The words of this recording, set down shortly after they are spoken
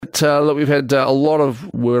look, we've had a lot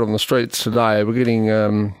of word on the streets today. We're getting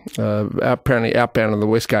apparently outbound on the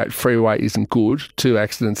Westgate Freeway isn't good. 2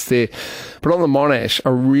 accidents there. But on the Monash,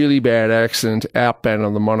 a really bad accident outbound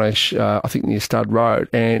on the Monash, I think near Stud Road.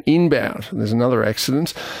 And inbound, there's another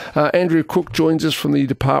accident. Andrew Cook joins us from the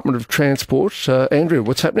Department of Transport. Andrew,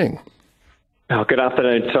 what's happening? Oh, good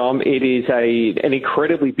afternoon, Tom. It is an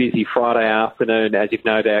incredibly busy Friday afternoon, as you've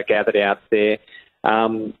no doubt gathered out there.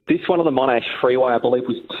 This one on the Monash Freeway, I believe,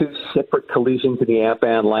 was 2 separate collisions in the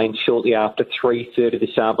outbound lane shortly after 3:30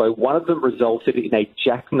 this arvo. One of them resulted in a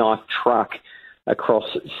jackknife truck across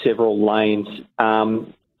several lanes.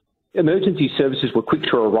 Emergency services were quick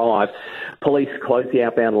to arrive. Police closed the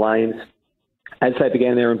outbound lanes as they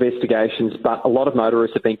began their investigations, but a lot of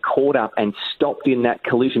motorists have been caught up and stopped in that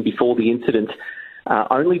collision before the incident,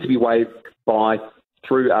 only to be waved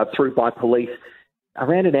through by police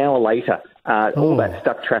around an hour later. All that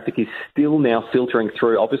stuck traffic is still now filtering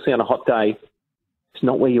through. Obviously, on a hot day, it's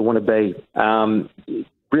not where you want to be.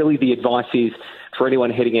 Really, the advice is for anyone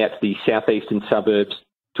heading out to the southeastern suburbs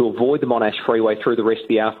to avoid the Monash Freeway through the rest of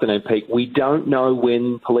the afternoon peak. We don't know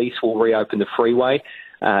when police will reopen the freeway,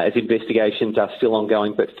 as investigations are still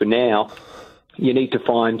ongoing. But for now, you need to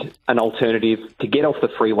find an alternative to get off the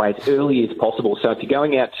freeway as early as possible. So if you're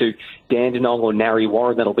going out to Dandenong or Narre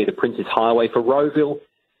Warren, that'll be the Princes Highway. For Rowville,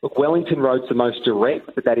 look, Wellington Road's the most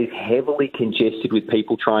direct, but that is heavily congested with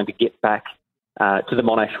people trying to get back to the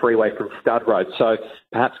Monash Freeway from Stud Road. So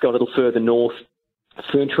perhaps go a little further north,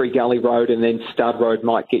 Ferntree Gully Road, and then Stud Road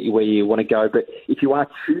might get you where you want to go. But if you are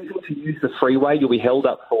choosing to use the freeway, you'll be held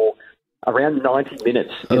up for around 90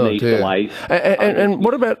 minutes in these delays. And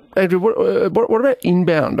what about, Andrew, what about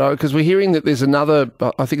inbound? Because we're hearing that there's another,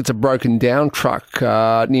 I think it's a broken down truck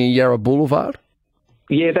near Yarra Boulevard.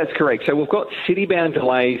 Yeah, that's correct. So we've got city-bound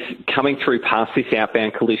delays coming through past this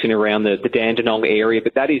outbound collision around the Dandenong area,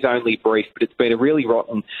 but that is only brief. But it's been a really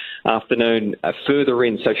rotten afternoon further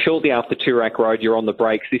in. So shortly after Toorak Road, you're on the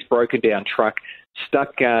brakes. This broken-down truck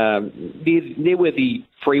stuck near where the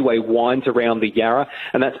freeway winds around the Yarra,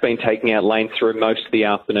 and that's been taking out lanes through most of the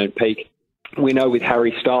afternoon peak. We know with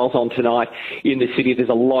Harry Styles on tonight in the city, there's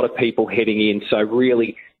a lot of people heading in. So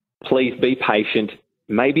really, please be patient.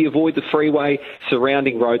 Maybe avoid the freeway.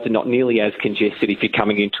 Surrounding roads are not nearly as congested if you're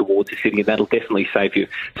coming in towards the city, and that'll definitely save you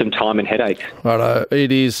some time and headaches. Right,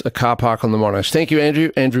 it is a car park on the Monash. Thank you,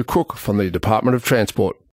 Andrew. Andrew Cook from the Department of Transport.